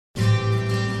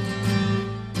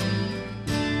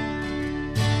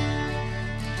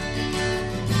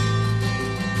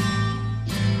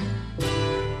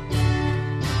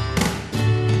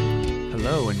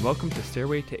welcome to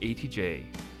Stairway to ATJ,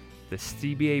 the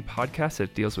CBA podcast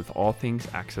that deals with all things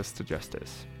access to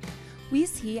justice. We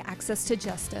see access to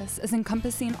justice as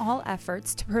encompassing all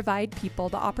efforts to provide people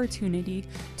the opportunity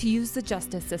to use the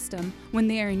justice system when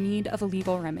they are in need of a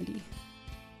legal remedy.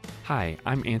 Hi,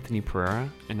 I'm Anthony Pereira,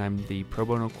 and I'm the Pro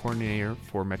Bono Coordinator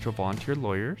for Metro Volunteer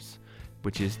Lawyers,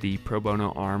 which is the pro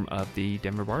bono arm of the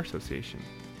Denver Bar Association.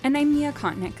 And I'm Mia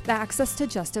Kontnick, the Access to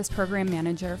Justice Program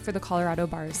Manager for the Colorado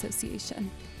Bar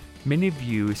Association. Many of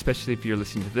you, especially if you're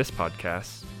listening to this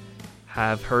podcast,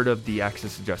 have heard of the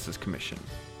Access to Justice Commission.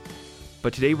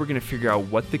 But today we're going to figure out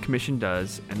what the commission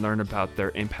does and learn about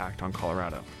their impact on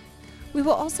Colorado. We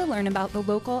will also learn about the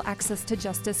local Access to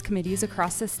Justice committees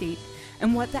across the state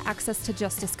and what the Access to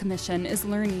Justice Commission is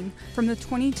learning from the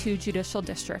 22 judicial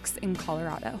districts in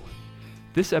Colorado.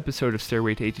 This episode of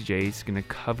Stairway to ATJ is going to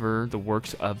cover the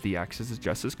works of the Access to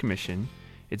Justice Commission,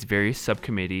 its various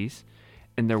subcommittees,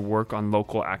 and their work on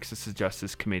local Access to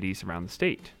Justice committees around the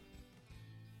state.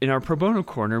 In our Pro Bono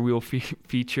Corner, we will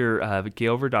feature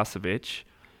Gail Verdosevich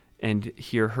and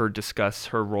hear her discuss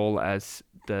her role as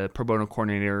the Pro Bono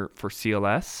Coordinator for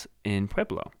CLS in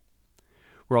Pueblo.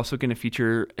 We're also going to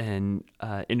feature an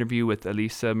interview with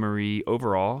Elisa Marie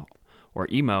Overall, or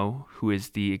EMO, who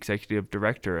is the Executive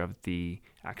Director of the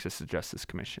Access to Justice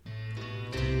Commission.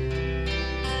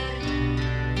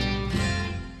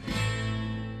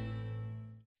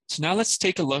 So now let's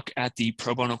take a look at the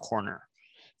Pro Bono Corner.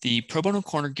 The Pro Bono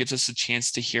Corner gives us a chance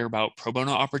to hear about pro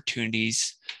bono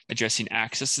opportunities addressing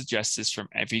access to justice from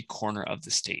every corner of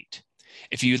the state.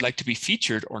 If you'd like to be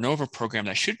featured or know of a program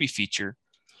that should be featured,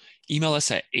 email us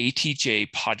at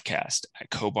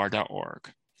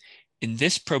atjpodcast@cobar.org. In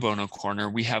this Pro Bono Corner,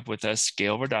 we have with us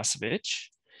Gail Verdosevich.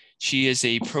 She is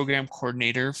a program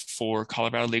coordinator for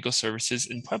Colorado Legal Services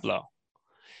in Pueblo.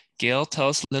 Gail, tell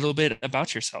us a little bit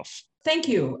about yourself. Thank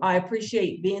you. I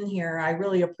appreciate being here. I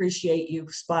really appreciate you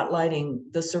spotlighting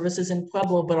the services in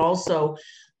Pueblo, but also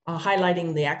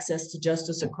highlighting the access to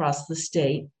justice across the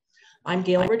state. I'm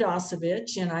Gail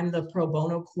Verdosevich, and I'm the Pro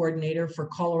Bono Coordinator for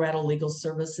Colorado Legal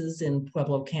Services in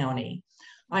Pueblo County.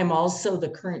 I'm also the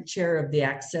current chair of the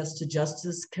Access to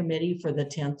Justice Committee for the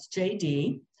 10th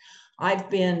JD. I've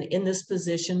been in this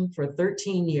position for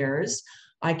 13 years.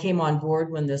 I came on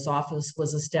board when this office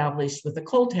was established with the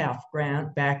Coltaft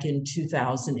grant back in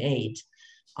 2008.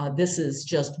 This is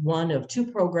just one of two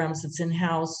programs that's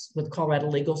in-house with Colorado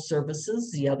Legal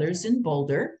Services, the other's in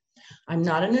Boulder. I'm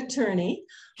not an attorney.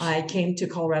 I came to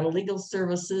Colorado Legal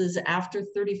Services after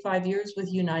 35 years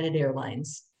with United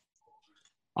Airlines.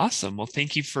 Awesome. Well,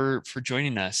 thank you for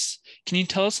joining us. Can you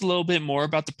tell us a little bit more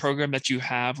about the program that you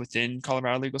have within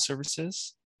Colorado Legal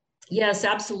Services? Yes,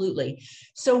 absolutely.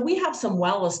 So we have some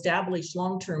well-established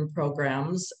long-term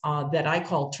programs that I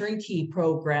call turnkey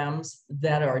programs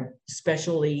that are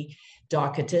specially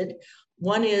docketed.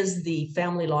 One is the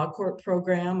Family Law Court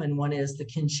program, and one is the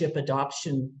Kinship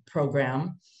Adoption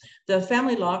program. The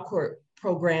Family Law Court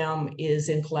program is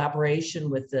in collaboration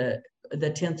with the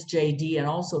 10th JD and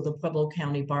also the Pueblo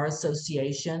County Bar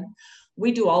Association.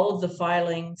 We do all of the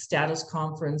filing, status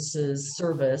conferences,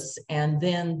 service, and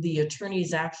then the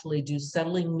attorneys actually do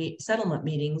settlement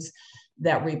meetings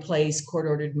that replace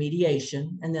court-ordered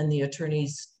mediation, and then the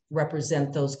attorneys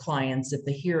represent those clients at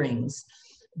the hearings.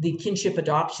 The kinship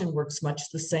adoption works much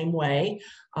the same way.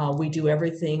 We do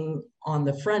everything on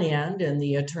the front end, and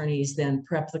the attorneys then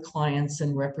prep the clients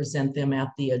and represent them at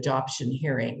the adoption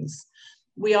hearings.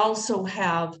 We also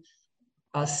have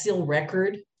a seal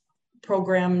record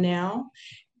program now,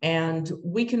 and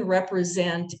we can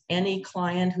represent any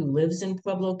client who lives in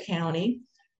Pueblo County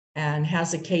and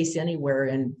has a case anywhere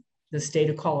in the state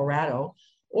of Colorado,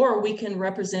 or we can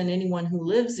represent anyone who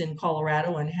lives in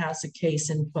Colorado and has a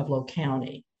case in Pueblo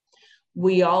County.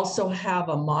 We also have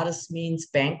a modest means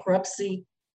bankruptcy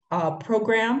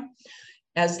program.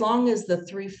 As long as the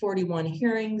 341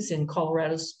 hearings in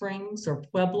Colorado Springs or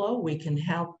Pueblo, we can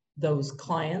help those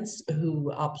clients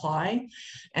who apply.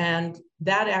 And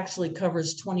that actually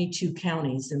covers 22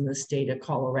 counties in the state of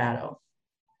Colorado.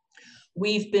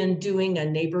 We've been doing a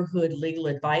neighborhood legal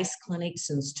advice clinic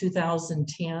since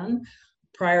 2010.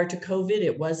 Prior to COVID,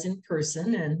 it was in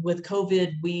person. And with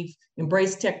COVID, we've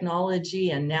embraced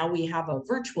technology, and now we have a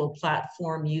virtual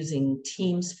platform using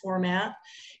Teams format.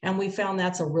 And we found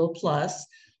that's a real plus.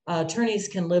 Attorneys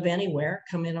can live anywhere,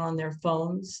 come in on their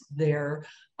phones, their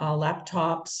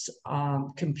laptops,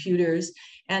 computers,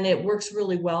 and it works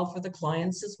really well for the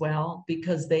clients as well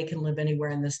because they can live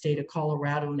anywhere in the state of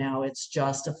Colorado now. It's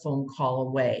just a phone call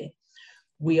away.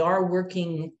 We are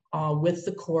working with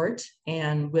the court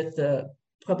and with the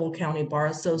Pueblo County Bar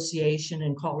Association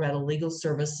and Colorado Legal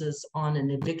Services on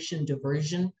an eviction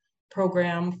diversion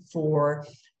program for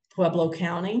Pueblo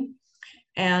County.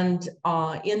 And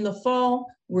in the fall,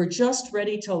 we're just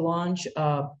ready to launch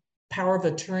a power of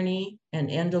attorney and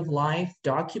end of life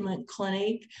document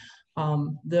clinic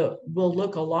that will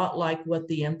look a lot like what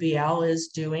the MBL is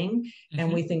doing.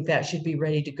 And we think that should be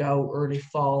ready to go early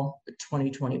fall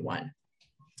 2021.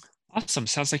 Awesome.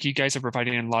 Sounds like you guys are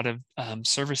providing a lot of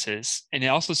services. And it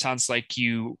also sounds like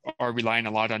you are relying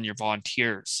a lot on your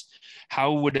volunteers.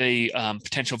 How would a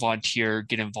potential volunteer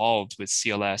get involved with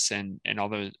CLS and all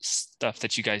the stuff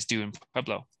that you guys do in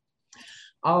Pueblo?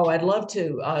 Oh, I'd love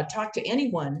to talk to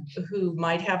anyone who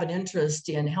might have an interest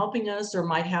in helping us or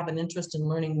might have an interest in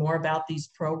learning more about these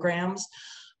programs.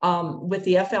 With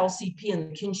the FLCP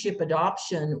and kinship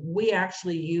adoption, we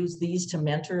actually use these to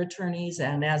mentor attorneys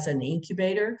and as an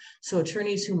incubator. So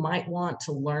attorneys who might want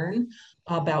to learn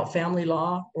about family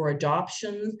law or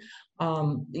adoption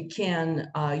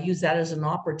can use that as an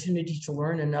opportunity to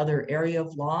learn another area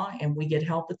of law, and we get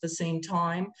help at the same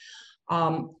time.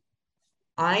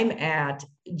 I'm at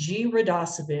G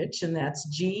Radosevich, and that's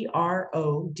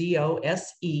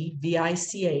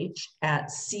GRODOSEVICH at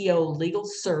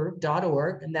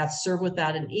colegalserve.org, and that's serve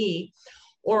without an E,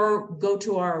 or go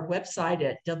to our website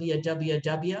at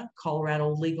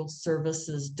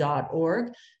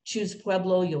www.coloradolegalservices.org. Choose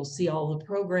Pueblo, you'll see all the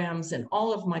programs, and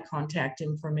all of my contact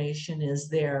information is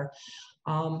there.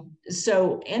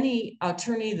 So any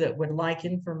attorney that would like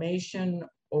information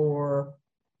or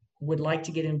would like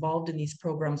to get involved in these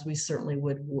programs, we certainly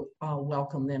would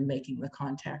welcome them making the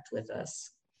contact with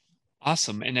us.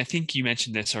 Awesome. And I think you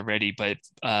mentioned this already, but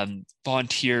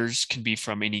volunteers can be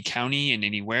from any county and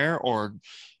anywhere, or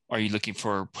are you looking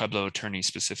for Pueblo attorneys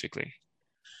specifically?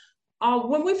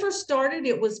 When we first started,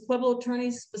 it was Pueblo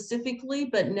attorneys specifically,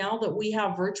 but now that we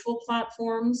have virtual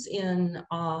platforms in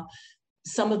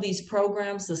some of these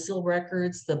programs, the SIL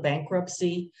records, the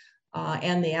bankruptcy,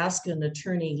 and the Ask an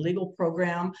Attorney legal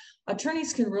program,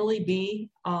 attorneys can really be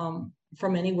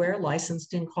from anywhere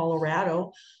licensed in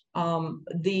Colorado.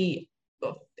 The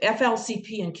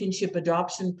FLCP and kinship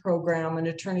adoption program, an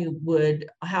attorney would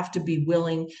have to be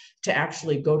willing to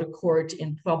actually go to court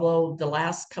in Pueblo. The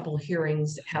last couple of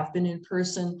hearings have been in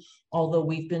person, although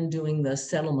we've been doing the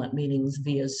settlement meetings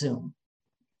via Zoom.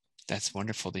 That's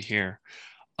wonderful to hear.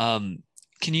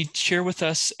 Can you share with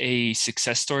us a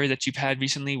success story that you've had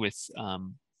recently with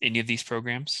any of these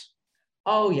programs?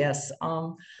 Oh, yes.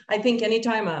 I think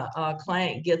anytime a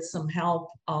client gets some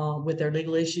help with their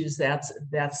legal issues, that's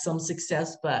some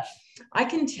success. But I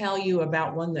can tell you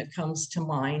about one that comes to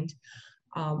mind.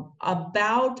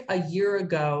 About a year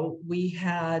ago, we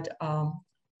had a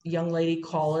young lady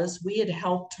call us. We had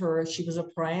helped her. She was a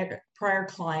prior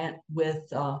client with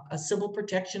a civil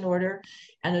protection order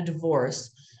and a divorce.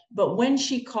 But when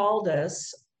she called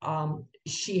us,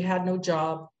 she had no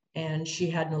job and she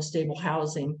had no stable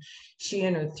housing. She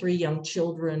and her 3 young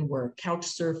children were couch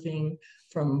surfing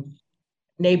from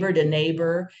neighbor to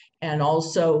neighbor and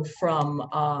also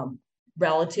from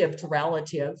relative to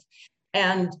relative.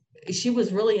 And she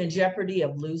was really in jeopardy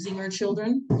of losing her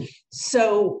children.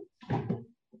 So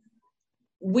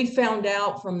we found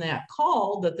out from that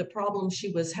call that the problem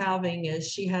she was having is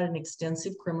she had an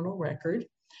extensive criminal record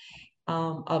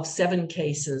of 7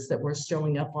 cases that were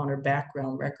showing up on her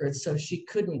background records. So she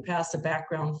couldn't pass a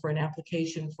background for an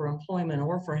application for employment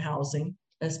or for housing,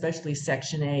 especially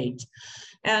Section 8.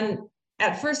 And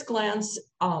at first glance,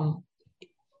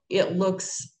 it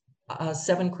looks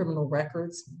 7 criminal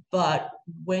records, but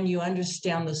when you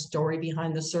understand the story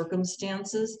behind the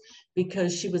circumstances,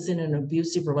 because she was in an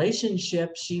abusive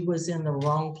relationship, she was in the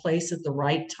wrong place at the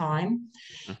right time.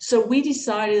 So we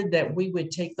decided that we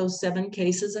would take those 7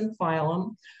 cases and file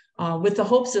them with the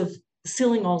hopes of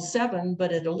sealing all 7,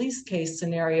 but at a least case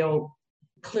scenario,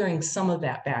 clearing some of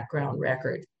that background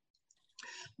record.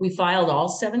 We filed all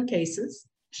 7 cases.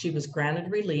 She was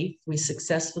granted relief. We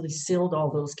successfully sealed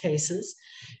all those cases.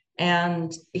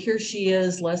 And here she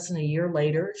is less than a year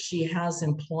later. She has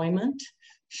employment.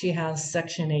 She has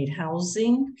Section 8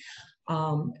 housing.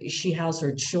 She has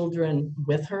her children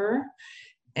with her.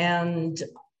 And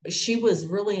she was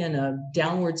really in a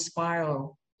downward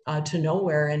spiral to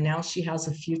nowhere. And now she has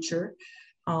a future.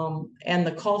 And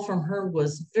the call from her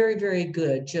was very, very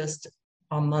good just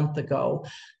a month ago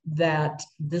that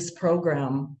this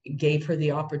program gave her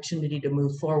the opportunity to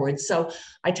move forward. So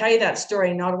I tell you that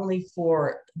story not only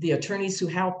for the attorneys who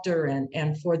helped her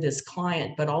and for this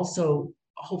client, but also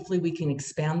hopefully we can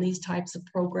expand these types of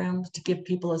programs to give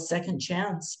people a second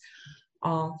chance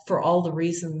for all the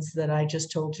reasons that I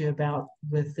just told you about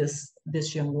with this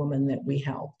young woman that we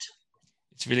helped.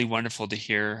 It's really wonderful to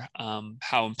hear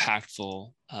how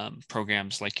impactful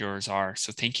programs like yours are.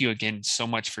 So thank you again so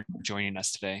much for joining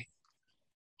us today.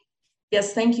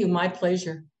 Yes, thank you. My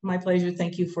pleasure. My pleasure.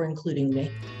 Thank you for including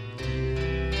me.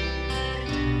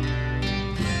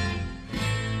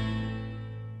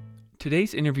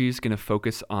 Today's interview is going to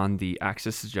focus on the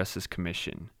Access to Justice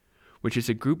Commission, which is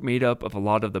a group made up of a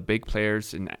lot of the big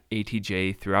players in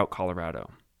ATJ throughout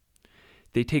Colorado.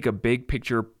 They take a big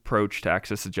picture approach to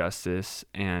access to justice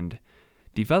and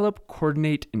develop,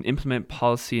 coordinate, and implement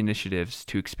policy initiatives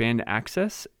to expand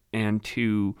access and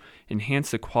to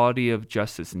enhance the quality of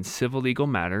justice in civil legal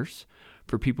matters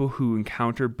for people who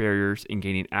encounter barriers in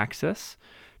gaining access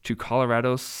to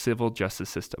Colorado's civil justice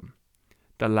system.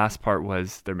 The last part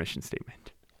was their mission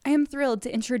statement. I am thrilled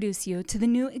to introduce you to the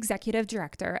new Executive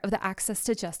Director of the Access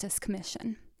to Justice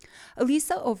Commission.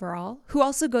 Elisa Overall, who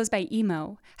also goes by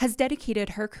Emo, has dedicated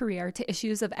her career to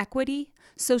issues of equity,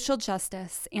 social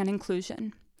justice, and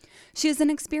inclusion. She is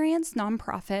an experienced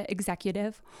nonprofit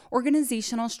executive,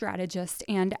 organizational strategist,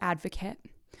 and advocate.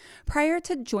 Prior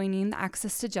to joining the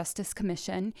Access to Justice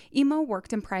Commission, Emo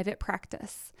worked in private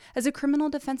practice as a criminal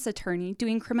defense attorney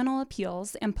doing criminal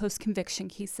appeals and post-conviction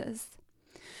cases.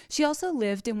 She also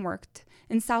lived and worked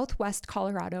in Southwest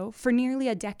Colorado for nearly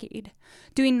a decade,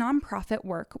 doing nonprofit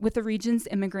work with the region's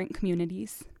immigrant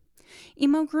communities.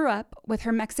 Emo grew up with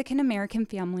her Mexican-American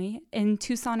family in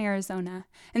Tucson, Arizona,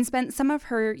 and spent some of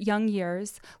her young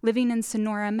years living in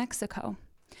Sonora, Mexico.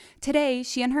 Today,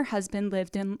 she and her husband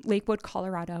lived in Lakewood,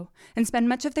 Colorado, and spend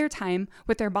much of their time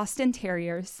with their Boston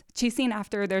Terriers, chasing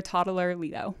after their toddler,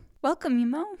 Leo. Welcome,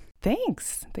 Emo.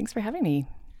 Thanks for having me.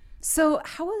 So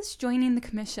how was joining the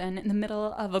commission in the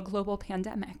middle of a global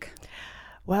pandemic?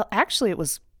 Well, actually, it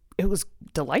was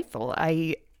delightful.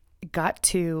 I got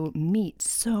to meet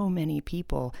so many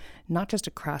people, not just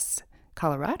across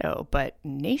Colorado, but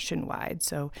nationwide.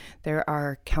 So there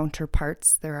are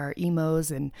counterparts, there are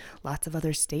emos in lots of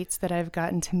other states that I've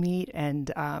gotten to meet,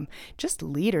 and just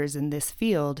leaders in this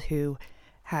field who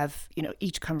have,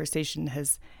 each conversation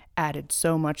has added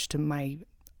so much to my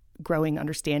growing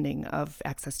understanding of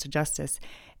access to justice.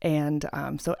 And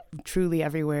so truly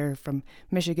everywhere from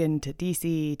Michigan to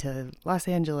DC to Los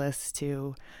Angeles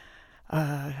to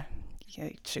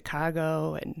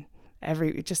Chicago and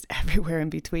everywhere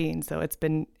in between. So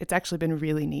it's actually been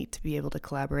really neat to be able to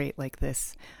collaborate like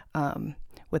this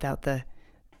without the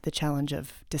challenge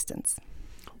of distance.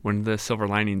 One of the silver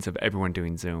linings of everyone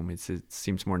doing Zoom is it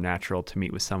seems more natural to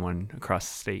meet with someone across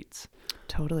the states.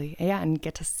 Totally. Yeah, and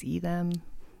get to see them.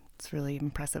 It's really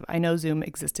impressive. I know Zoom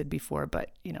existed before, but,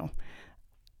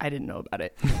 I didn't know about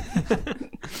it.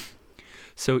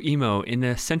 So, Emo, in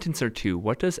a sentence or two,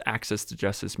 what does access to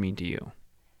justice mean to you?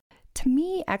 To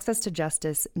me, access to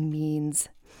justice means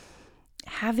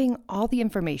having all the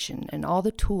information and all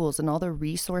the tools and all the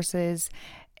resources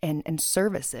and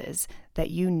services that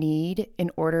you need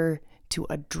in order to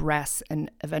address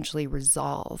and eventually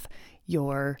resolve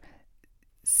your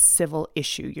civil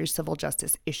issue, your civil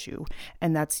justice issue.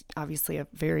 And that's obviously a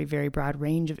very, very broad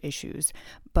range of issues.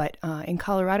 But in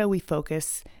Colorado, we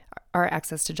focus our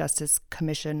Access to Justice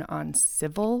Commission on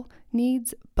civil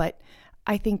needs. But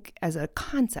I think as a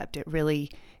concept, it really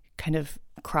kind of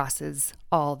crosses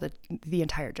all the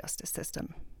entire justice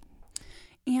system.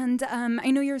 And I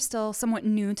know you're still somewhat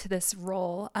new to this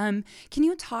role. Can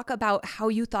you talk about how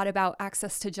you thought about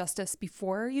access to justice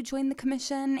before you joined the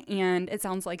commission? And it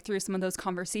sounds like through some of those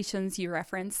conversations you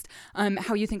referenced,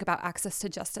 how you think about access to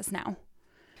justice now.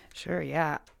 Sure,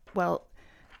 yeah. Well,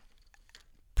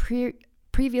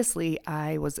 previously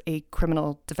I was a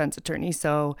criminal defense attorney,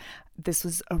 so this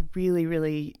was a really,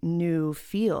 really new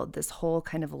field. This whole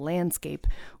kind of landscape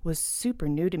was super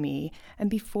new to me. And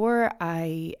before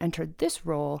I entered this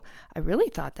role, I really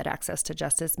thought that access to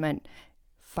justice meant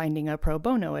finding a pro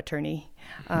bono attorney.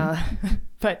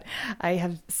 But I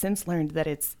have since learned that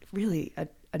it's really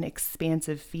an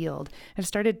expansive field. I've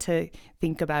started to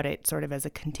think about it sort of as a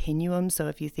continuum. So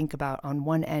if you think about on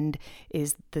one end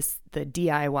is the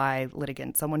DIY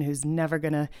litigant, someone who's never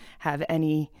going to have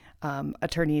any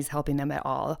attorneys helping them at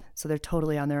all. So they're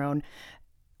totally on their own.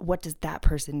 What does that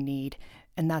person need?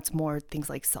 And that's more things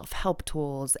like self-help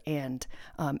tools and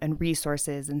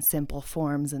resources and simple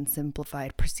forms and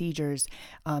simplified procedures.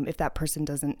 If that person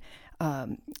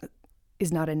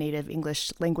is not a native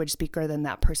English language speaker, then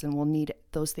that person will need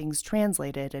those things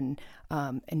translated and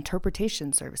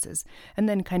interpretation services. And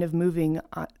then kind of moving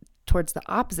towards the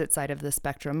opposite side of the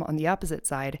spectrum, on the opposite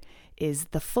side is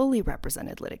the fully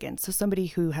represented litigant. So somebody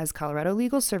who has Colorado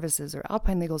Legal Services or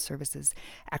Alpine Legal Services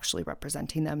actually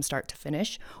representing them start to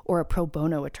finish, or a pro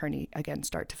bono attorney, again,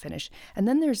 start to finish. And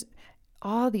then there's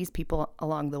all these people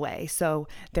along the way. So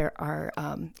there are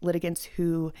litigants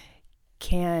who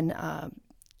can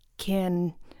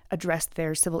address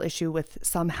their civil issue with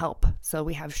some help. So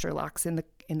we have Sherlocks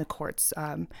in the courts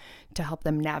to help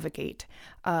them navigate.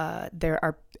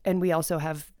 And we also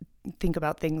think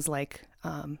about things like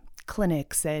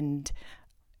clinics and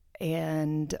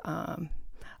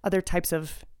other types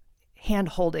of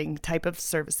hand-holding type of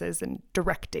services and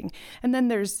directing. And then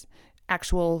there's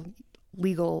actual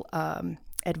legal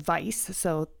advice,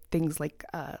 so things like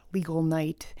legal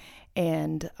night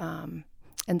and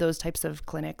those types of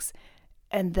clinics,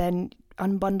 and then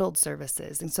unbundled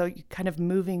services. And so you're kind of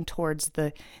moving towards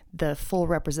the full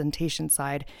representation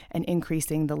side and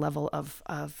increasing the level of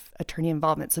attorney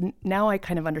involvement. So now I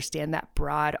kind of understand that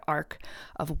broad arc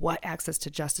of what access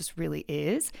to justice really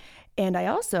is. And I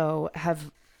also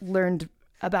have learned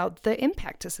about the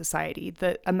impact to society,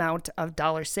 the amount of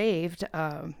dollars saved,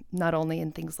 not only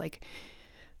in things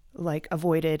like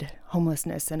avoided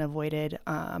homelessness and avoided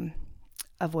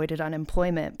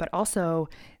unemployment, but also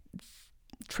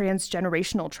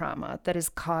transgenerational trauma that is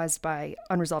caused by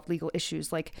unresolved legal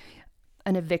issues like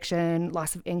an eviction,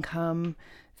 loss of income,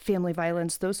 family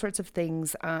violence, those sorts of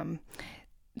things.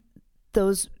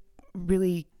 Those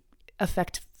really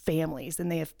affect families,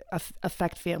 and they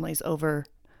affect families over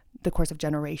the course of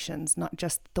generations, not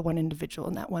just the one individual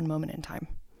in that one moment in time.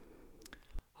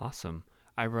 Awesome.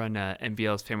 I run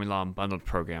NVL's Family Law Unbundled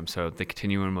program, so the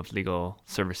continuum of legal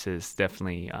services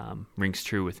definitely rings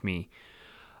true with me.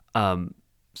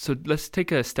 So let's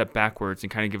take a step backwards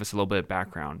and kind of give us a little bit of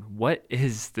background. What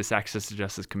is this Access to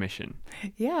Justice Commission?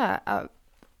 Yeah,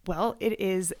 well, it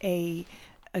is a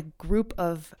group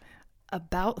of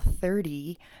about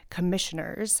 30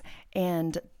 commissioners,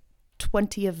 and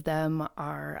 20 of them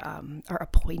are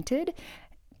appointed,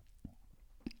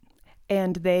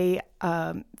 and they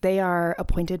are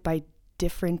appointed by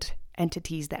different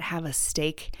entities that have a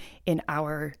stake in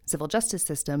our civil justice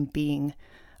system being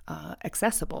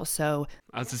accessible. So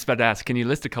I was just about to ask, can you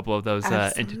list a couple of those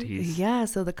entities? Yeah,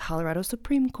 so the Colorado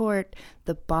Supreme Court,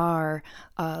 the bar,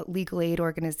 legal aid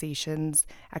organizations,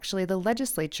 actually the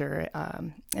legislature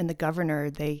and the governor,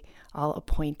 they all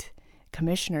appoint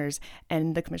commissioners,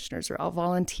 and the commissioners are all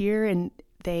volunteer, and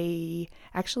the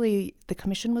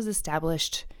commission was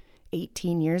established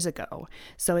 18 years ago.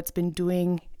 So it's been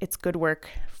doing its good work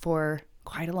for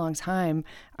quite a long time.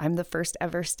 I'm the first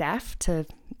ever staff to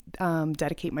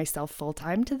dedicate myself full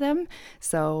time to them.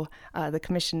 So the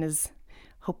commission is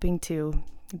hoping to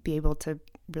be able to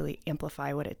really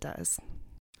amplify what it does.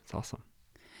 That's awesome.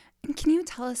 Can you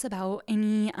tell us about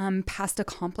any past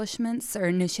accomplishments or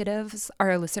initiatives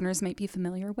our listeners might be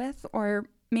familiar with or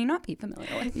may not be familiar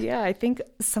with? Yeah, I think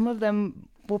some of them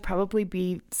will probably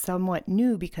be somewhat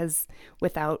new because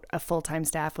without a full-time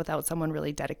staff, without someone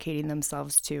really dedicating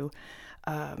themselves to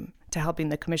helping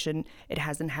the commission, it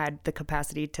hasn't had the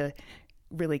capacity to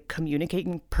really communicate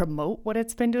and promote what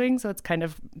it's been doing. So it's kind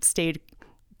of stayed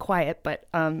quiet. But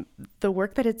the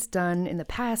work that it's done in the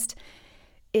past,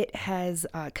 it has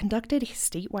conducted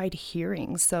statewide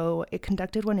hearings. So it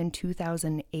conducted one in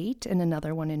 2008 and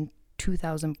another one in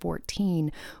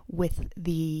 2014 with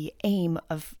the aim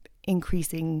of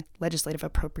increasing legislative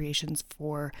appropriations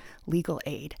for legal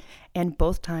aid, and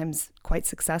both times quite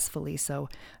successfully. So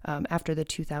after the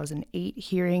 2008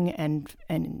 hearing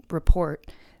and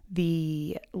report,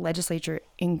 the legislature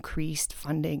increased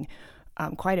funding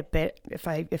quite a bit.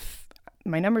 If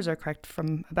my numbers are correct,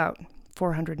 from about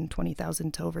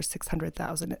 $420,000 to over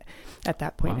 $600,000 at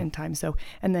that point in time. So,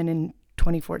 and then in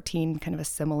 2014, kind of a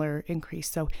similar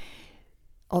increase. So,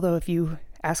 although if you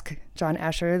ask John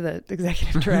Asher, the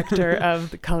executive director of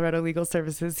the Colorado Legal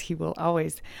Services, he will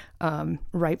always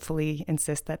rightfully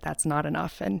insist that that's not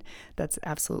enough, and that's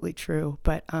absolutely true.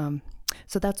 But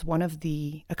so that's one of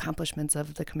the accomplishments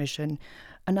of the commission.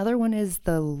 Another one is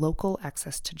the local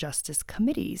access to justice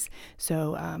committees.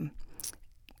 So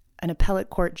an appellate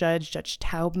court judge, Judge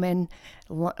Taubman,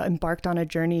 embarked on a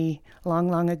journey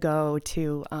long ago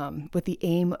to with the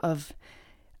aim of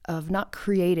not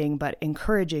creating but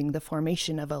encouraging the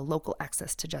formation of a local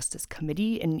access to justice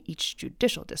committee in each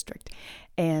judicial district.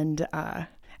 And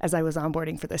as I was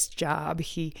onboarding for this job,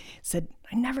 he said,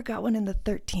 "I never got one in the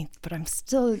 13th, but I'm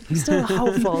still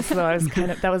hopeful." So I was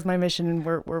that was my mission, and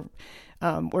we're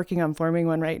working on forming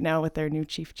one right now with their new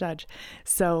chief judge.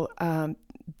 So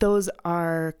those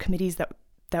are committees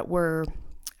that were,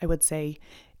 I would say,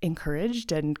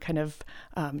 encouraged and kind of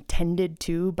tended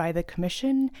to by the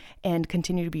commission and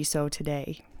continue to be so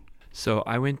today. So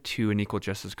I went to an equal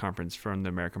justice conference from the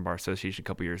American Bar Association a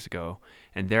couple years ago,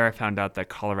 and there I found out that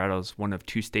Colorado is one of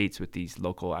 2 states with these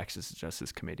local access to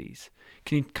justice committees.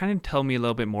 Can you kind of tell me a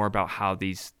little bit more about how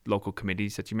these local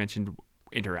committees that you mentioned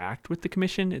interact with the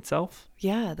commission itself?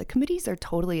 Yeah, the committees are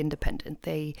totally independent.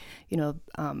 They,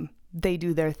 they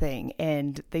do their thing,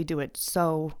 and they do it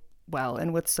so well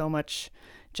and with so much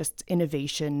just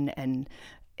innovation, and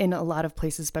in a lot of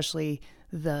places, especially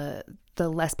the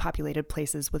less populated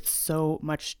places, with so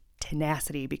much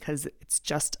tenacity, because it's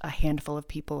just a handful of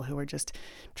people who are just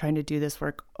trying to do this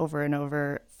work over and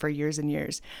over for years and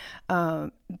years.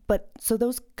 But so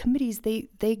those committees,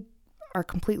 they are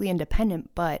completely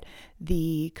independent, but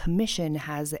the commission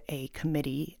has a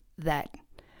committee that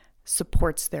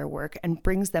supports their work and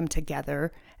brings them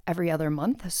together every other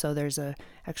month. So there's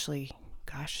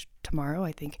tomorrow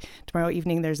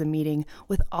evening, there's a meeting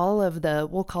with all of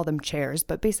we'll call them chairs,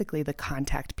 but basically the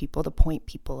contact people, the point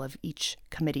people of each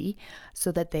committee, so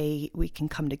that we can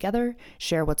come together,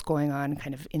 share what's going on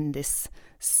kind of in this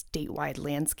statewide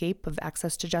landscape of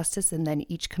access to justice, and then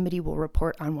each committee will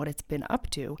report on what it's been up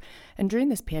to. And during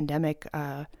this pandemic,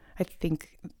 I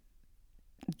think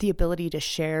the ability to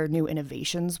share new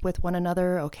innovations with one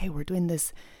another. Okay, we're doing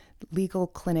this legal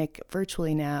clinic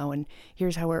virtually now, and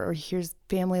here's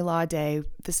family law day.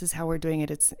 This is how we're doing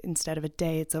it. It's instead of a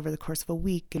day, it's over the course of a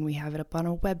week, and we have it up on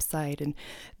a website and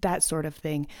that sort of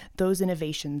thing. Those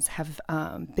innovations have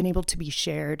been able to be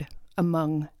shared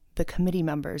among the committee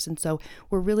members, and so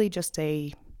we're really just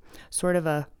a sort of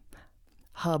a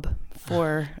hub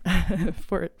for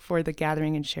for the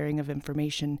gathering and sharing of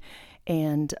information,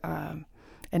 and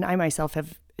I myself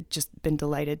have just been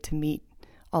delighted to meet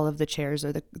all of the chairs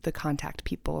or the contact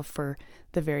people for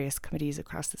the various committees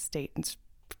across the state. It's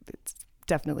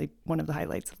definitely one of the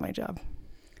highlights of my job.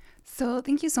 So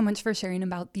thank you so much for sharing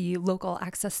about the local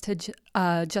access to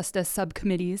justice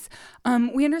subcommittees.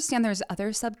 We understand there's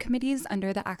other subcommittees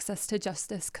under the Access to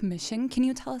Justice Commission. Can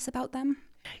you tell us about them?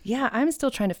 Yeah, I'm still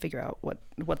trying to figure out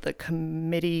what the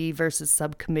committee versus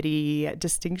subcommittee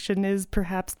distinction is,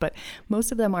 perhaps, but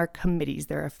most of them are committees.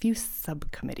 There are a few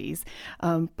subcommittees.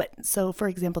 But so, for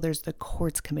example, there's the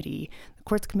Courts Committee. The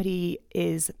Courts Committee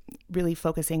is really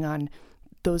focusing on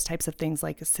those types of things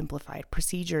like simplified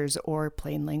procedures or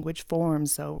plain language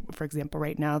forms. So, for example,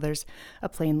 right now there's a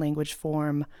plain language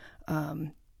form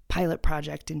pilot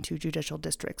project in 2 judicial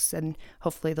districts, and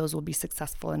hopefully those will be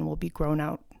successful and will be grown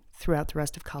out throughout the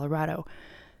rest of Colorado.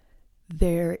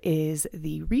 There is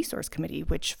the Resource Committee,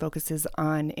 which focuses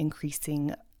on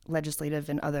increasing legislative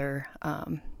and other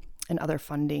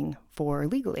funding for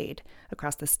legal aid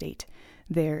across the state.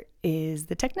 There is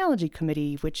the Technology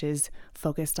Committee, which is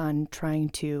focused on trying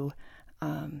to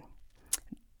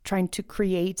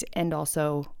create and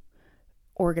also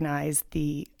organize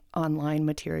the online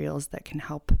materials that can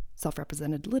help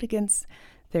self-represented litigants.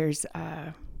 There's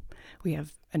we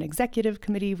have an executive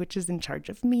committee, which is in charge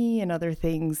of me and other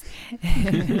things.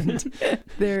 And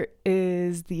there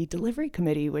is the delivery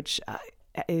committee, which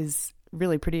is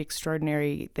really pretty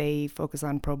extraordinary. They focus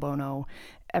on pro bono,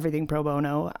 everything pro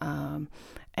bono.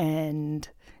 And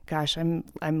gosh, I'm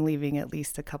leaving at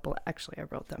least a couple. Actually, I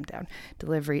wrote them down.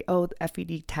 Delivery. Oh, the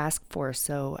FED task force.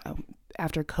 So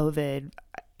after COVID,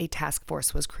 a task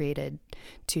force was created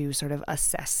to sort of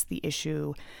assess the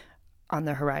issue on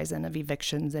the horizon of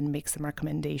evictions and make some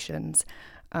recommendations.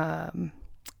 Then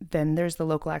there's the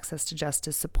Local Access to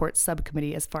Justice Support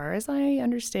Subcommittee. As far as I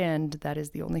understand, that is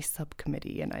the only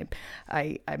subcommittee, and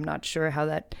I'm not sure how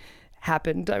that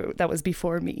happened. That was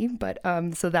before me, but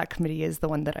so that committee is the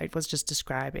one that I was just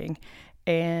describing.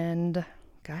 And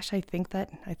gosh, I think that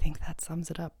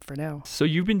sums it up for now. So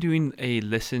you've been doing a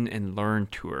listen and learn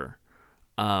tour.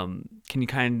 Can you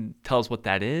kind of tell us what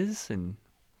that is and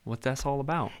what that's all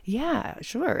about? Yeah,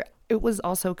 sure. It was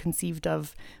also conceived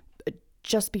of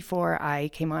just before I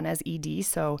came on as ED.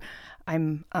 So I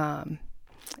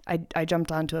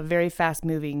jumped onto a very fast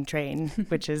moving train,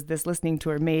 which is this listening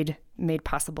tour made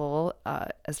possible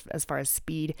as far as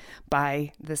speed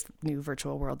by this new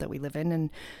virtual world that we live in.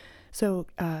 And so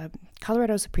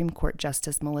Colorado Supreme Court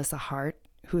Justice Melissa Hart,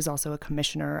 who's also a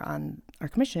commissioner on our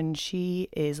commission, she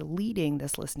is leading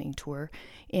this listening tour.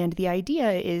 And the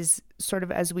idea is sort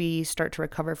of as we start to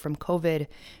recover from COVID,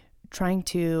 trying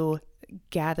to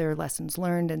gather lessons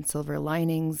learned and silver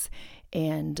linings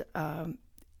and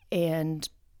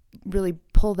really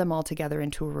pull them all together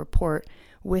into a report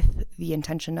with the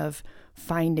intention of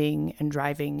finding and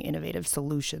driving innovative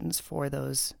solutions for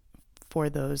those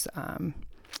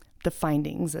the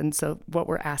findings. And so what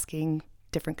we're asking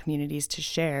different communities to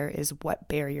share is what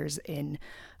barriers in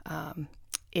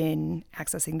in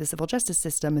accessing the civil justice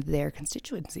system their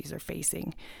constituencies are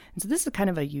facing. And so this is kind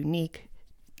of a unique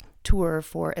tour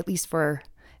for, at least for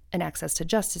an Access to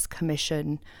Justice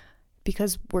Commission,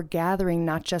 because we're gathering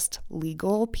not just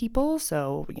legal people,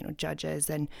 so, judges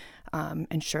and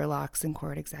Sherlocks and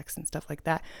court execs and stuff like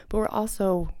that, but we're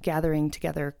also gathering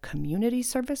together community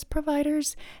service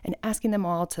providers and asking them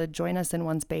all to join us in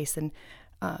one space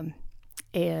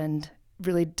and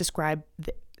really describe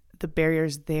the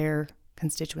barriers their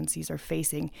constituencies are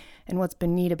facing. And what's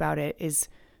been neat about it is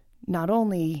not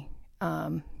only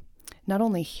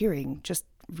hearing just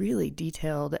really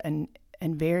detailed and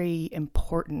very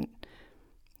important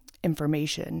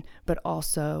information, but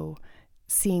also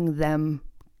seeing them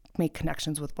make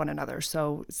connections with one another.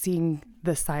 So seeing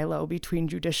the silo between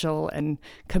judicial and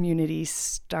community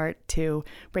start to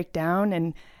break down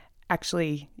and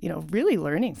actually, really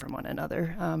learning from one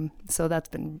another. So that's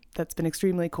been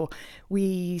extremely cool.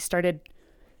 We started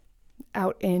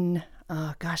out in,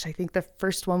 I think the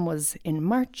first one was in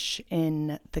March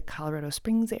in the Colorado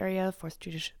Springs area,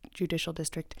 4th Judicial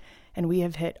District, and we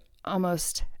have hit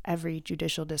almost every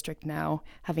judicial district now,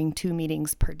 having 2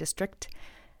 meetings per district,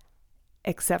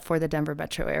 except for the Denver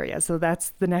metro area. So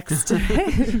that's the next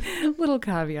little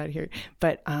caveat here.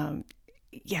 But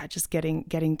just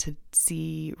getting to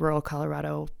see rural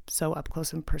Colorado so up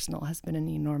close and personal has been an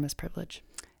enormous privilege.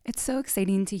 It's so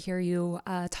exciting to hear you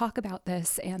talk about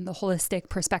this and the holistic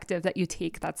perspective that you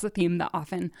take. That's the theme that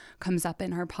often comes up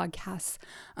in our podcasts.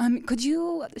 Could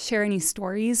you share any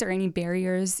stories or any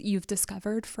barriers you've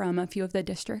discovered from a few of the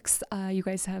districts you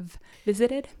guys have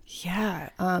visited? Yeah,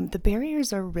 the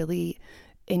barriers are really,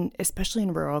 especially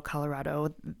in rural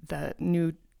Colorado, the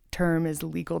new term is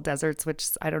legal deserts, which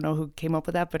I don't know who came up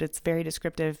with that, but it's very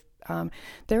descriptive.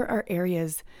 There are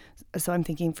areas, so I'm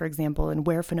thinking, for example, in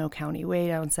Huerfano County, way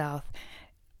down south,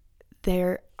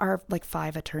 there are like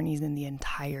 5 attorneys in the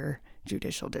entire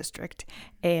judicial district.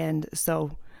 And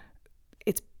so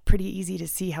it's pretty easy to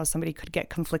see how somebody could get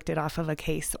conflicted off of a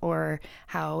case, or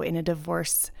how in a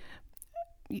divorce,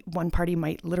 one party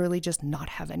might literally just not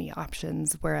have any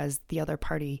options, whereas the other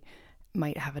party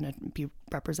might be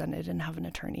represented and have an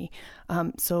attorney.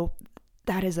 So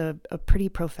that is a pretty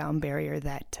profound barrier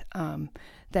that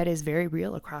is very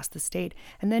real across the state.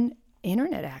 And then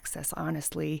internet access,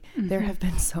 honestly. Mm-hmm. There have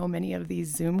been so many of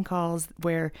these Zoom calls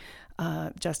where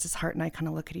Justice Hart and I kind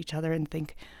of look at each other and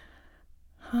think,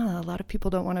 a lot of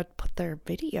people don't want to put their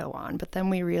video on. But then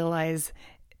we realize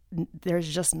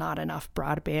there's just not enough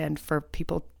broadband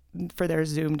for their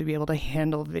Zoom to be able to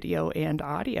handle video and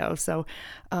audio. So,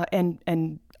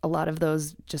 and a lot of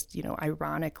those just,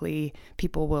 ironically,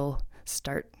 people will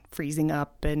start freezing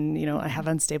up and, have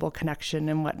unstable connection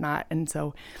and whatnot. And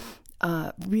so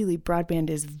really broadband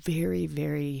is very,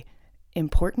 very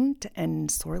important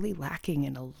and sorely lacking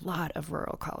in a lot of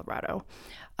rural Colorado.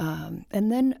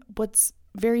 And then what's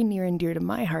very near and dear to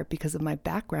my heart because of my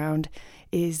background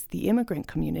is the immigrant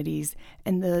communities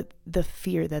and the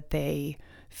fear that they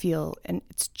feel. And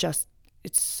it's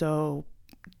so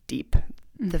deep,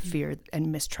 mm-hmm. the fear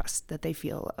and mistrust that they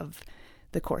feel of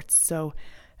the courts. So,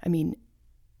 I mean,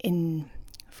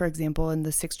 for example, in the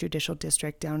 6th Judicial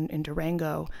District down in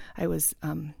Durango, I was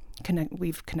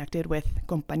we've connected with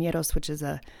Compañeros, which is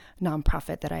a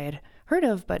nonprofit that I had heard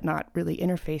of but not really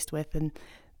interfaced with, and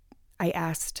I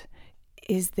asked,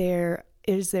 is there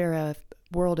a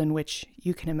world in which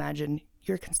you can imagine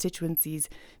your constituencies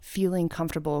feeling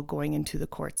comfortable going into the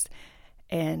courts?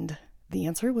 And the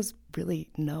answer was really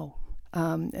no.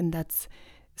 And that's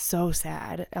so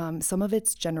sad. Some of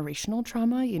it's generational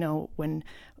trauma, when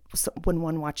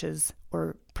one watches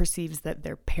or perceives that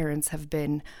their parents have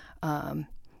been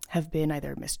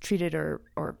either mistreated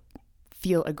or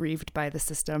feel aggrieved by the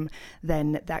system,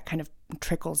 then that kind of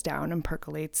trickles down and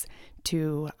percolates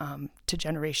to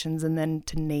generations and then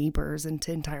to neighbors and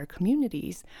to entire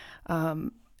communities.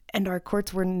 And our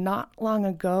courts were not long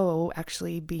ago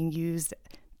actually being used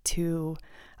to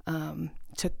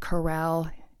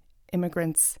corral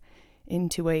immigrants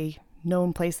into a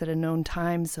known place at a known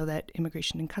time so that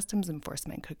immigration and customs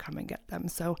enforcement could come and get them.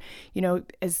 So,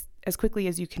 as quickly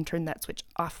as you can turn that switch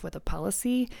off with a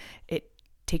policy, it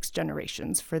takes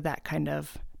generations for that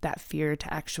fear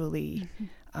to actually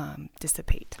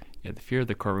dissipate. Yeah, the fear of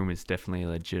the courtroom is definitely a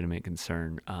legitimate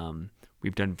concern.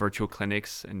 We've done virtual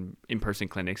clinics and in-person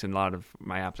clinics, and a lot of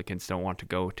my applicants don't want to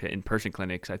go to in-person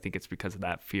clinics. I think it's because of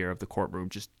that fear of the courtroom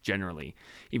just generally,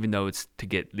 even though it's to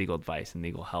get legal advice and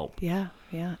legal help. Yeah.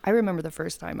 I remember the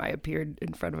first time I appeared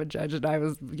in front of a judge and I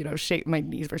was, my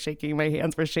knees were shaking, my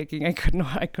hands were shaking. I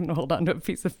couldn't hold on to a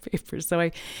piece of paper. So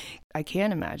I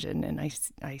can imagine, and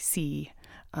I see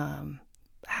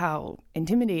how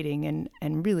intimidating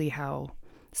and really how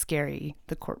scary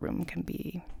the courtroom can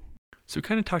be. So we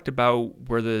kind of talked about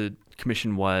where the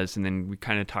commission was, and then we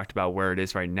kind of talked about where it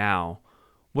is right now.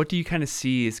 What do you kind of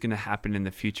see is going to happen in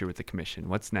the future with the commission?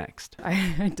 What's next?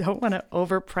 I don't want to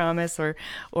overpromise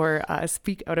or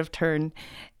speak out of turn,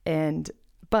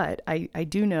 but I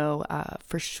do know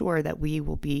for sure that we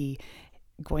will be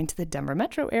going to the Denver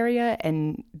metro area,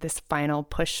 and this final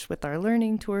push with our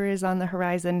learning tour is on the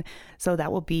horizon. So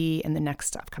that will be in the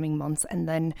next upcoming months. And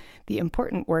then the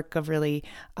important work of really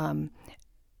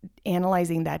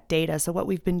analyzing that data. So what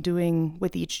we've been doing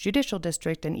with each judicial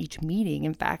district and each meeting,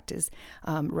 in fact, is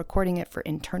recording it for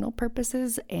internal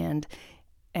purposes and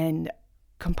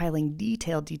compiling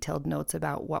detailed notes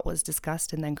about what was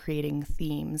discussed, and then creating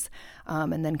themes,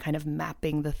 and then kind of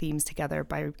mapping the themes together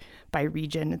by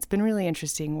region. It's been really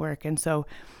interesting work. And so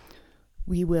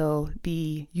we will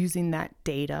be using that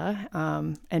data,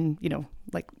 and,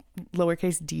 like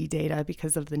lowercase d data,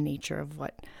 because of the nature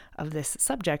of this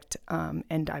subject.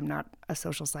 And I'm not a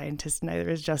social scientist, neither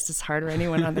is Justice Hart or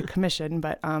anyone on the commission,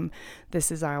 but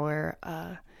this is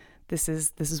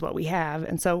what we have.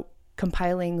 And so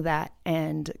compiling that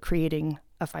and creating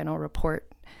a final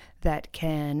report that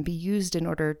can be used in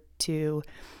order to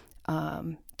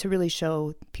really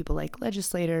show people like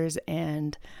legislators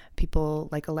and people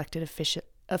like elected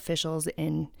officials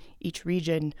in each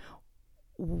region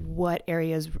what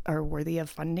areas are worthy of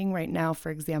funding right now.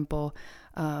 For example,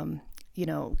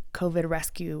 COVID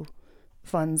rescue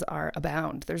funds are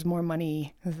abound. There's more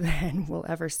money than we'll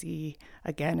ever see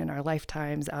again in our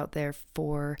lifetimes out there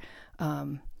for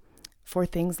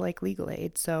things like legal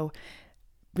aid. So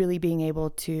really being able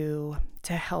to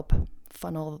help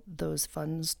funnel those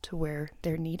funds to where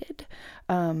they're needed.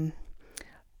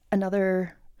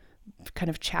 Another kind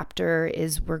of chapter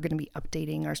is we're going to be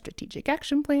updating our strategic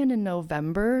action plan in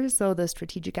November. So the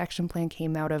strategic action plan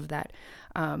came out of that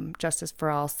Justice for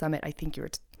All Summit. I think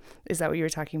is that what you were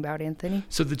talking about, Anthony?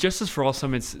 So the Justice for All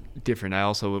Summit's different. I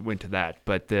also went to that,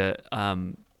 but the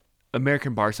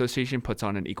American Bar Association puts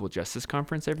on an Equal Justice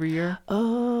Conference every year.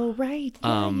 Oh, right.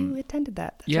 Yeah, you attended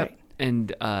that. That's yep. Right.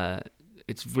 And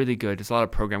it's really good. There's a lot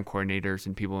of program coordinators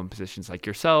and people in positions like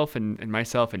yourself and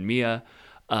myself and Mia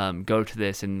go to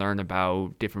this and learn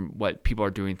about what people are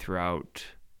doing throughout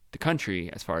the country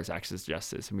as far as access to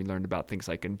justice. And we learned about things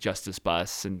like a justice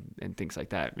bus and things like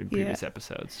that in previous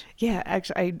episodes. Yeah,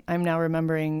 actually, I'm now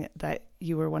remembering that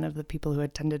you were one of the people who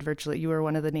attended virtually. You were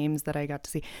one of the names that I got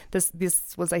to see. This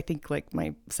was, I think, like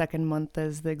my second month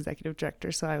as the executive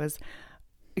director. So I was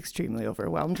extremely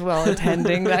overwhelmed while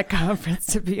attending that conference,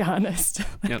 to be honest.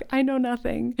 Yep. I know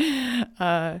nothing.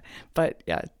 But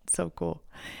yeah, so cool.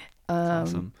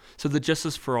 Awesome. So the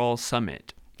Justice for All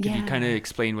Summit, could you kind of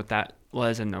explain what that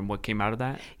was and what came out of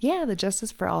that? Yeah, the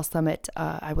Justice for All Summit,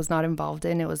 I was not involved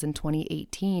in. It was in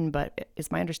 2018, but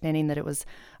it's my understanding that it was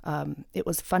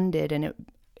funded, and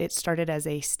it started as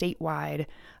a statewide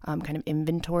kind of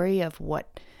inventory of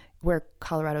where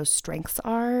Colorado's strengths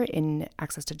are in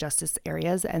access to justice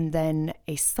areas, and then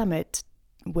a summit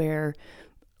where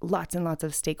lots and lots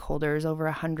of stakeholders, over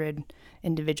 100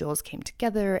 individuals, came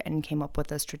together and came up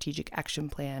with a strategic action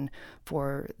plan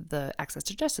for the Access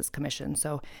to Justice Commission.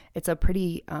 So it's a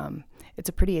pretty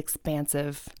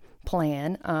expansive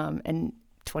plan. And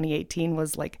 2018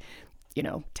 was like,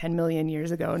 10 million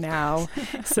years ago now.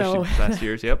 So last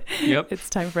year's, yep. It's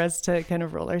time for us to kind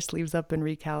of roll our sleeves up and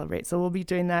recalibrate. So we'll be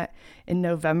doing that in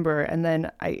November. And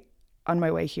then on my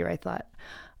way here, I thought,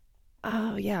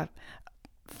 oh yeah,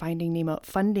 Funding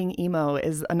emo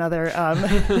is another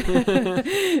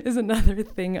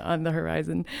thing on the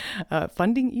horizon.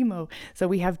 Funding emo. So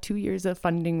we have 2 years of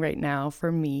funding right now for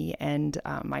me, and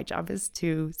my job is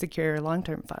to secure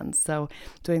long-term funds. So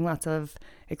doing lots of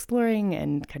exploring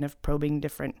and kind of probing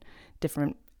different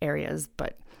areas,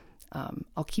 but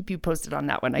I'll keep you posted on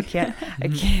that one. I can't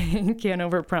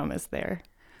overpromise there.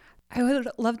 I would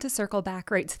love to circle back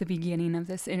right to the beginning of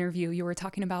this interview. You were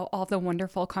talking about all the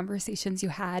wonderful conversations you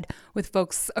had with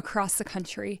folks across the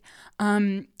country.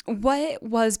 What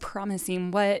was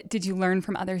promising? What did you learn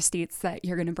from other states that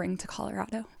you're going to bring to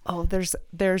Colorado? Oh, there's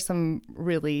some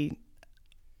really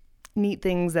neat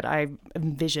things that I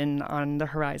envision on the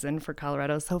horizon for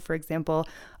Colorado. So, for example,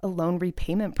 a loan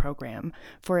repayment program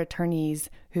for attorneys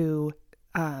who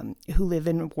live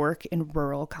and work in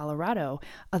rural Colorado.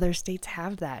 Other states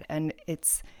have that. And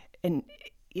if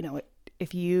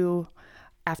you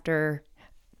have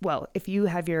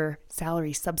your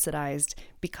salary subsidized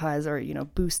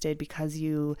boosted because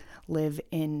you live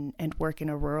in and work in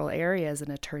a rural area as an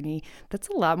attorney, that's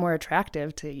a lot more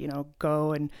attractive to,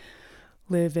 go and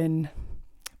live in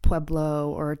Pueblo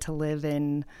or to live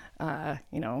in,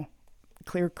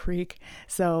 Clear Creek.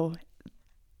 So,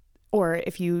 or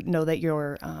if you know that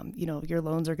your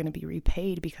loans are going to be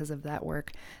repaid because of that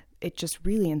work, it just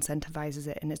really incentivizes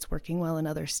it, and it's working well in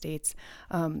other states.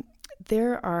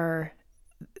 There are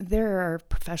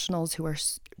professionals who are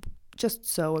just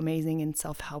so amazing in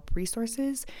self-help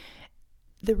resources.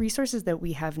 The resources that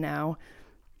we have now,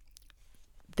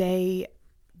 they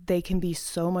can be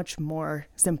so much more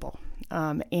simple,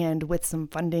 and with some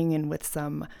funding and with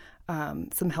some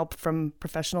help from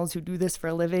professionals who do this for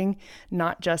a living,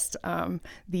 not just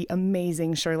the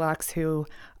amazing Sherlocks who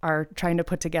are trying to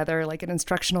put together like an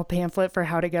instructional pamphlet for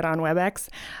how to get on WebEx.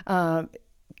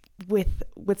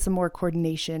 With some more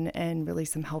coordination and really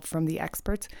some help from the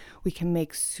experts, we can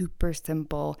make super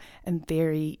simple and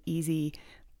very easy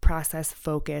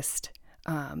process-focused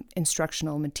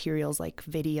instructional materials like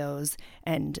videos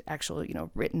and actual,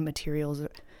 written materials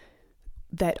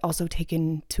that also take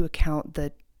into account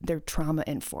they're trauma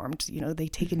informed. They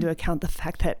take into account the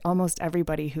fact that almost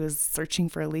everybody who is searching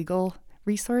for a legal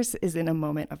resource is in a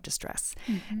moment of distress.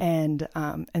 And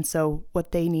so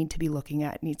what they need to be looking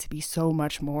at needs to be so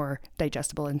much more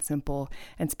digestible and simple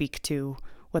and speak to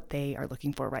what they are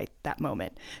looking for right that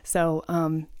moment. So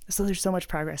there's so much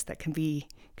progress that can be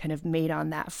kind of made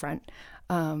on that front.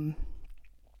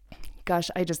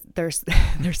 There's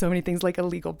so many things like a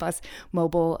legal bus,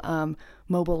 mobile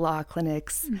law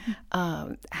clinics,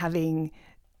 having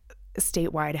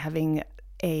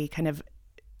a kind of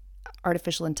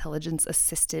artificial intelligence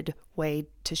assisted way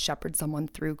to shepherd someone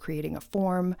through creating a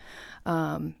form.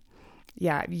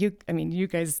 You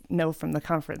guys know from the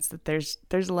conference that there's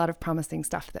a lot of promising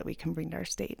stuff that we can bring to our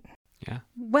state. Yeah.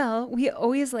 Well, we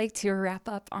always like to wrap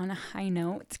up on a high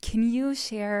note. Can you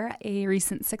share a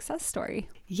recent success story?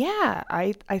 Yeah,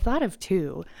 I thought of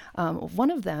two. One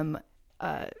of them,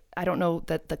 I don't know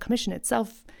that the commission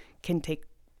itself can take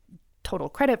total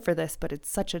credit for this, but it's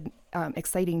such an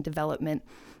exciting development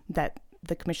that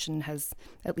the commission has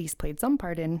at least played some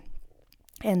part in.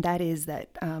 And that is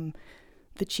that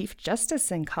the Chief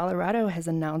Justice in Colorado has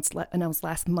announced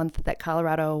last month that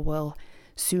Colorado will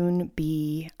soon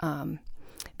be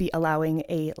allowing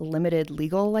a limited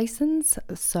legal license.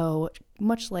 So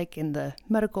much like in the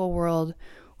medical world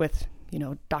with,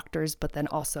 doctors, but then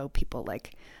also people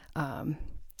like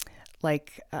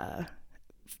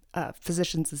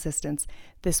physician's assistants,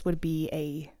 this would be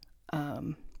a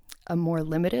more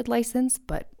limited license,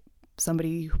 but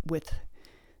somebody with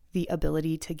the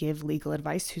ability to give legal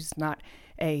advice who's not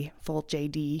a full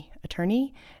JD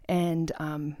attorney. And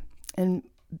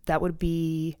that would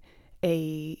be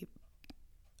a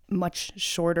much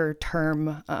shorter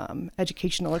term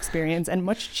educational experience and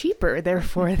much cheaper.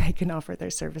 Therefore, they can offer their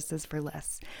services for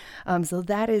less. So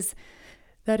that is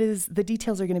the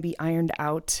details are going to be ironed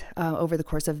out over the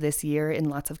course of this year in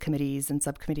lots of committees and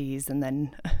subcommittees. And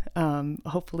then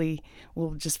hopefully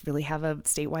we'll just really have a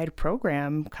statewide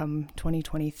program come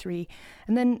 2023.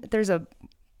 And then there's a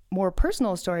more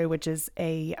personal story, which is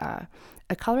a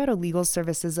Colorado Legal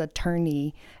Services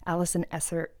attorney, Allison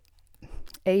Esser.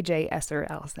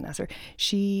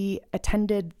 She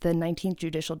attended the 19th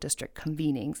Judicial District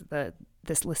convenings,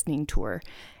 this listening tour.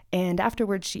 And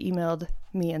afterwards she emailed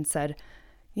me and said,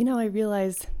 I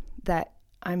realize that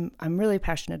I'm really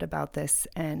passionate about this,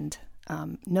 and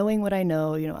knowing what I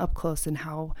know, up close, and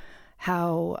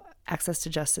how access to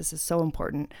justice is so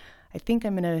important, I think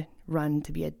I'm going to run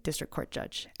to be a district court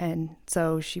judge. And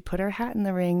so she put her hat in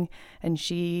the ring, and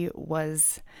she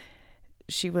was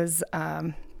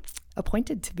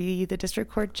appointed to be the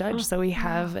district court judge. So we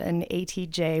have an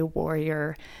ATJ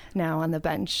warrior now on the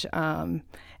bench.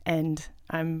 And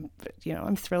I'm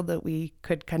thrilled that we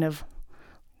could kind of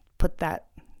put that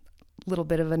little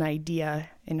bit of an idea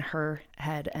in her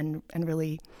head and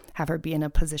really have her be in a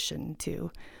position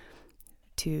to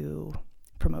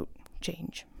promote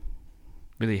change.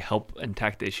 Really help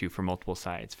attack the issue from multiple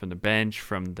sides, from the bench,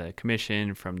 from the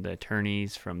commission, from the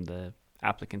attorneys, from the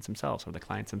applicants themselves or the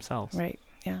clients themselves. Right.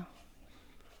 Yeah.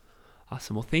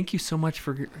 Awesome. Well, thank you so much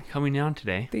for coming on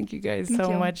today. Thank you guys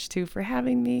so much too for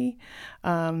having me.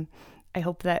 I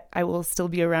hope that I will still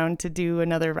be around to do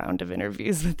another round of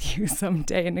interviews with you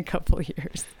someday in a couple of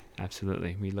years.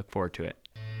 Absolutely. We look forward to it.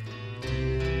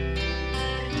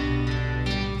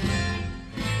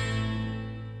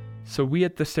 So we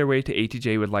at the Stairway to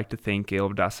ATJ would like to thank Gail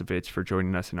Vdasovich for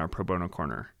joining us in our Pro Bono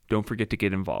Corner. Don't forget to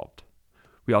get involved.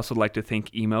 We also like to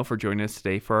thank Email for joining us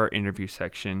today for our interview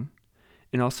section.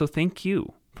 And also thank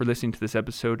you for listening to this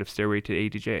episode of Stairway to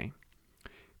ATJ.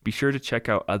 Be sure to check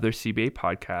out other CBA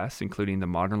podcasts, including The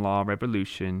Modern Law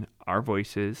Revolution, Our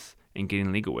Voices, and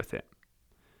Getting Legal with It.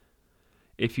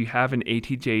 If you have an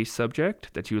ATJ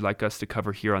subject that you would like us to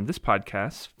cover here on this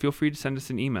podcast, feel free to send us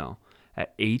an email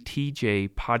at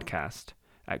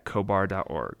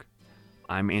atjpodcast@cobar.org.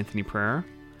 I'm Anthony Pereira.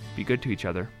 Be good to each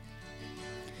other.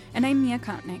 And I'm Mia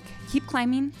Kontnick. Keep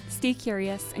climbing, stay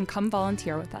curious, and come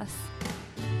volunteer with us.